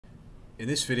In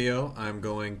this video, I'm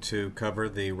going to cover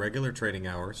the regular trading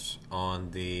hours on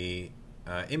the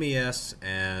MES,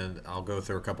 and I'll go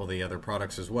through a couple of the other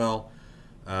products as well.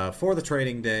 For the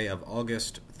trading day of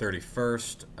August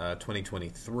 31st,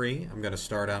 2023, I'm going to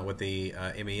start out with the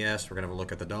MES. We're going to have a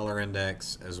look at the dollar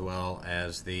index as well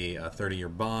as the 30-year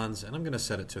bonds, and I'm going to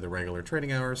set it to the regular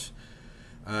trading hours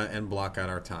and block out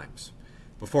our times.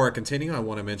 Before I continue, I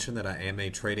want to mention that I am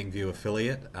a Tradingview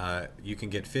affiliate. You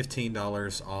can get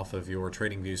 $15 off of your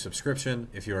Tradingview subscription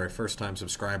if you are a first-time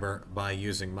subscriber by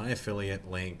using my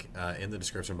affiliate link in the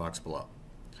description box below.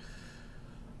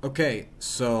 Okay,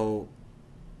 so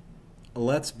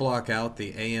let's block out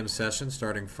the AM session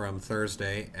starting from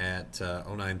Thursday at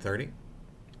 09:30,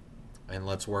 and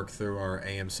let's work through our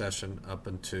AM session up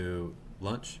into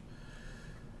lunch.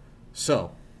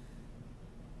 So,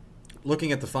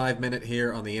 looking at the 5-minute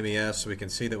here on the MES, we can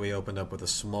see that we opened up with a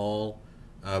small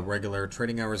regular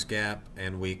trading hours gap,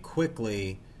 and we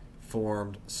quickly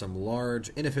formed some large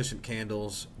inefficient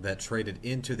candles that traded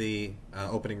into the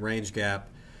opening range gap.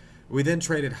 We then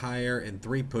traded higher in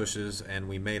 3 pushes, and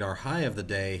we made our high of the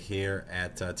day here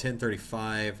at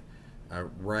 10:35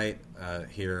 right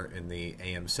here in the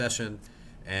AM session.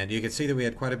 And you can see that we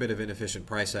had quite a bit of inefficient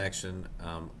price action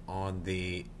on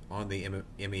the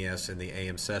MES in the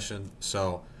AM session.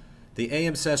 So the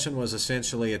AM session was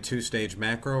essentially a 2-stage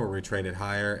macro where we traded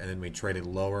higher and then we traded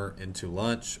lower into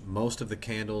lunch. Most of the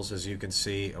candles, as you can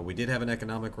see, we did have an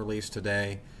economic release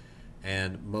today,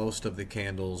 and most of the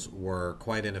candles were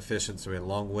quite inefficient. So we had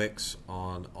long wicks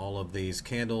on all of these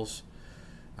candles,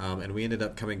 and we ended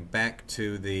up coming back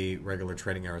to the regular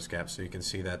trading hours gap. So you can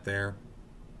see that there.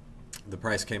 The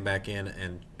price came back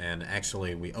in, and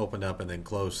actually we opened up and then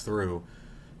closed through.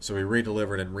 So we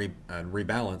redelivered and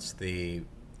rebalanced the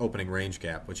opening range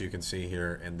gap, which you can see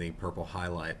here in the purple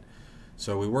highlight.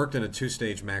 So we worked in a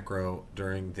 2-stage macro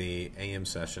during the AM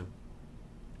session.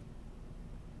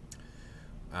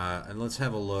 And let's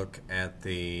have a look at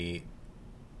the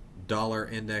dollar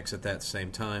index at that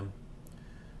same time.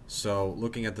 So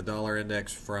looking at the dollar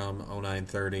index from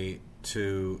 0930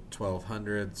 to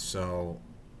 1200. So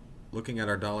looking at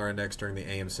our dollar index during the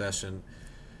AM session,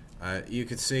 you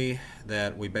could see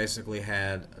that we basically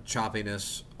had a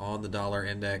choppiness on the dollar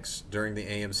index during the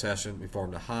AM session. We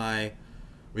formed a high,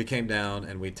 we came down,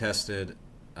 and we tested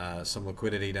some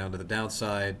liquidity down to the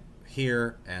downside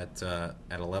here at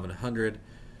 1100.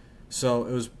 So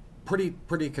it was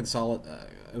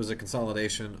it was a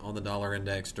consolidation on the dollar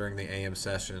index during the AM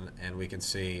session, and we can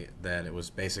see that it was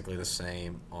basically the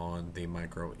same on the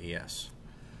micro ES.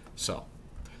 So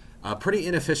pretty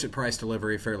inefficient price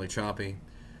delivery, fairly choppy.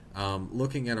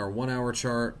 Looking at our 1-hour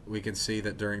chart, we can see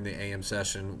that during the AM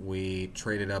session we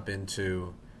traded up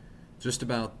into just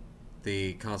about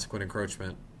the consequent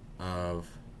encroachment of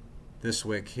this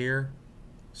wick here.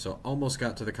 So almost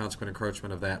got to the consequent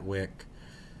encroachment of that wick,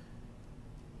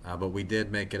 but we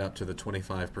did make it up to the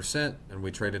 25%, and we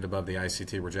traded above the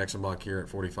ICT rejection block here at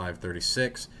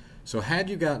 45.36. So had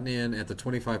you gotten in at the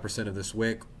 25% of this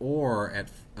wick or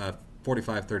at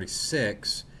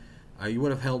 45.36, you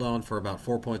would have held on for about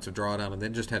 4 points of drawdown and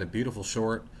then just had a beautiful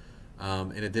short.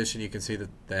 In addition, you can see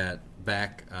that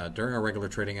back during our regular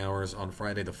trading hours on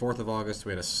Friday the 4th of August,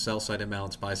 we had a sell-side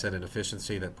imbalance, buy-side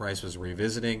inefficiency that price was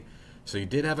revisiting. So you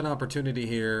did have an opportunity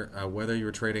here, whether you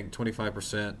were trading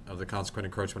 25% of the consequent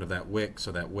encroachment of that wick,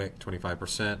 so that wick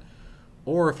 25%,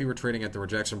 or if you were trading at the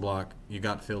rejection block, you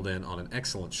got filled in on an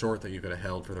excellent short that you could have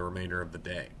held for the remainder of the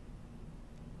day.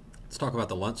 Let's talk about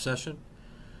the lunch session.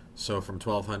 So from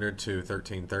 1200 to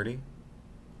 1330.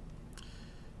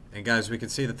 And guys, we can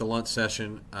see that the lunch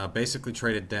session basically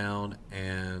traded down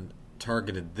and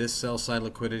targeted this sell side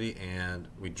liquidity, and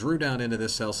we drew down into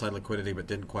this sell side liquidity but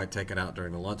didn't quite take it out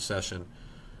during the lunch session.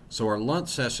 So our lunch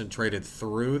session traded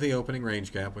through the opening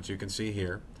range gap, which you can see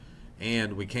here,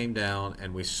 and we came down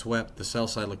and we swept the sell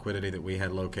side liquidity that we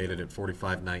had located at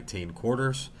 45.19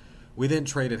 quarters. We then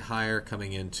traded higher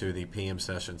coming into the PM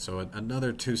session, so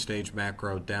another 2-stage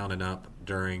macro down and up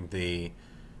during the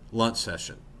lunch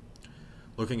session.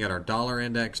 Looking at our dollar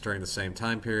index during the same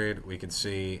time period, we can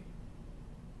see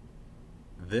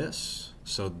this.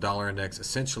 So the dollar index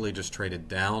essentially just traded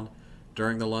down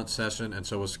during the lunch session, and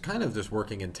so it was kind of just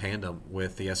working in tandem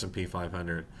with the S&P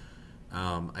 500.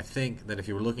 I think that if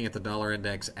you were looking at the dollar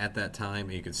index at that time,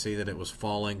 you could see that it was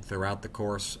falling throughout the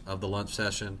course of the lunch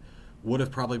session. Would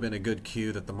have probably been a good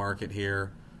cue that the market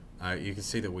here, you can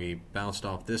see that we bounced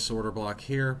off this order block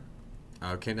here,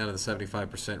 came down to the 75%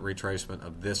 retracement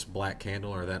of this black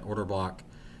candle or that order block.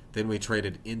 Then we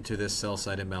traded into this sell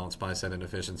side imbalance, buy side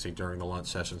inefficiency during the lunch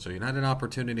session. So you had an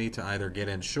opportunity to either get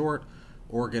in short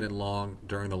or get in long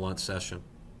during the lunch session.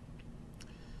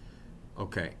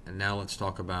 Okay, and now let's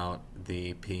talk about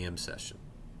the PM session.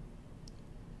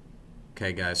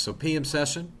 Okay, guys, so PM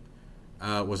session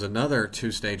was another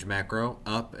two-stage macro,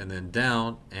 up and then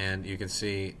down, and you can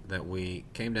see that we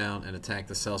came down and attacked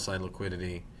the sell-side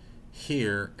liquidity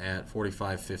here at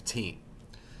 45.15.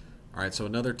 All right, so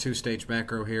another two-stage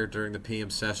macro here during the PM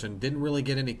session. Didn't really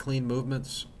get any clean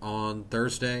movements on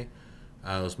Thursday.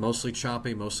 It was mostly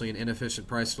choppy, mostly an inefficient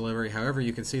price delivery. However,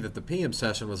 you can see that the PM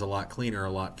session was a lot cleaner,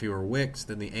 a lot fewer wicks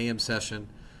than the AM session.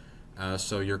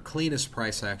 So your cleanest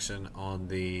price action on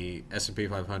the S&P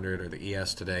 500 or the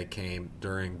ES today came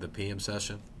during the PM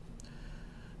session.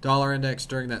 Dollar index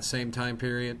during that same time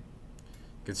period.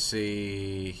 You can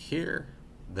see here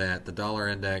that the dollar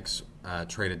index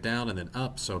traded down and then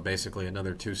up, so basically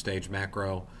another two-stage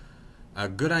macro. A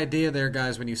good idea there,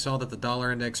 guys, when you saw that the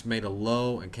dollar index made a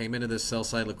low and came into this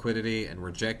sell-side liquidity and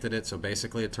rejected it, so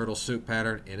basically a turtle soup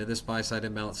pattern into this buy-side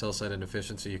imbalance, sell-side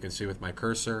inefficiency. You can see with my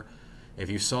cursor. If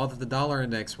you saw that the dollar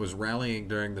index was rallying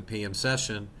during the PM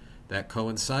session, that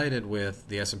coincided with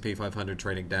the S&P 500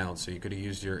 trading down, so you could have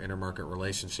used your intermarket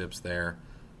relationships there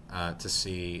to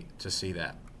see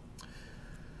that.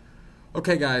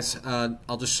 Okay, guys,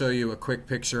 I'll just show you a quick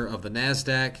picture of the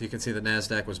NASDAQ. You can see the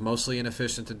NASDAQ was mostly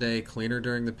inefficient today, cleaner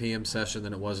during the PM session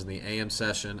than it was in the AM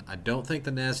session. I don't think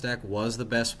the NASDAQ was the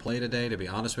best play today, to be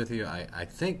honest with you. I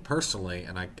think personally,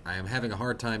 and I am having a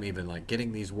hard time even like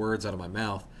getting these words out of my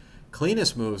mouth,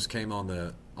 cleanest moves came on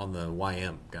the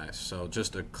YM, guys. So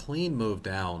just a clean move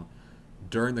down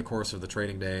during the course of the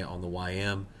trading day on the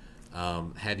YM.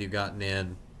 Had you gotten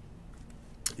in,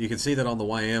 you can see that on the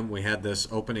YM we had this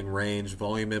opening range,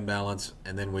 volume imbalance,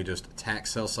 and then we just attack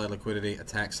sell-side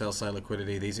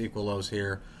liquidity, these equal lows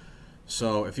here.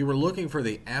 So if you were looking for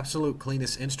the absolute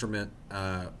cleanest instrument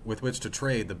with which to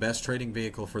trade, the best trading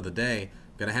vehicle for the day,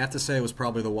 I'm going to have to say it was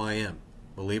probably the YM.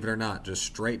 Believe it or not, just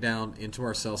straight down into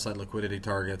our sell-side liquidity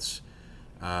targets.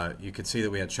 You can see that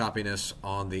we had choppiness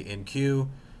on the NQ.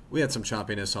 We had some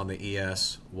choppiness on the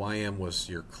ES. YM was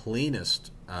your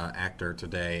cleanest actor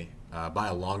today by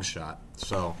a long shot.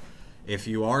 So if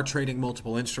you are trading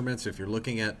multiple instruments, if you're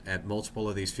looking at multiple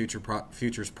of these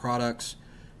futures products,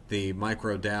 the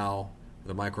micro Dow,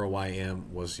 the micro YM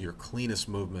was your cleanest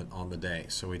movement on the day.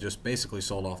 So we just basically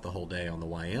sold off the whole day on the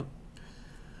YM.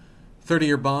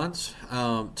 30-year bonds,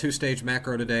 two-stage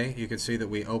macro today. You can see that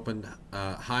we opened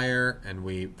higher and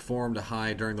we formed a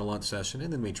high during the lunch session,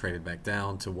 and then we traded back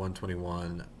down to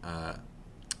 121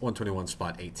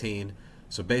 spot 18.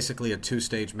 So basically a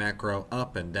two-stage macro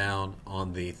up and down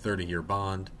on the 30-year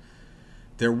bond.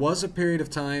 There was a period of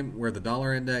time where the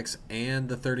dollar index and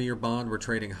the 30-year bond were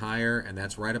trading higher, and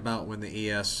that's right about when the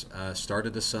ES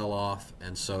started to sell off.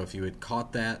 And so if you had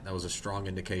caught that, that was a strong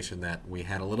indication that we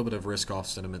had a little bit of risk-off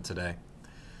sentiment today.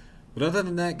 But other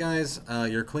than that, guys,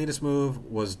 your cleanest move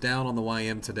was down on the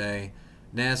YM today.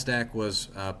 NASDAQ was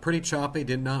pretty choppy,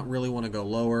 did not really want to go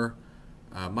lower.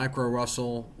 Micro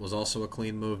Russell was also a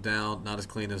clean move down, not as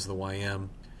clean as the YM.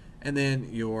 And then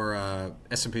your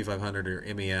S&P 500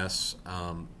 or MES,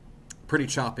 pretty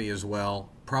choppy as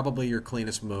well. Probably your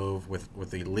cleanest move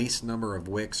with the least number of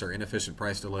wicks or inefficient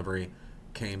price delivery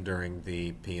came during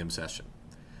the PM session.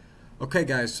 Okay,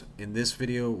 guys, in this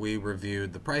video we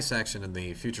reviewed the price action in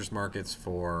the futures markets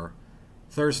for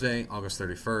Thursday, August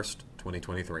 31st,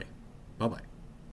 2023. Bye-bye.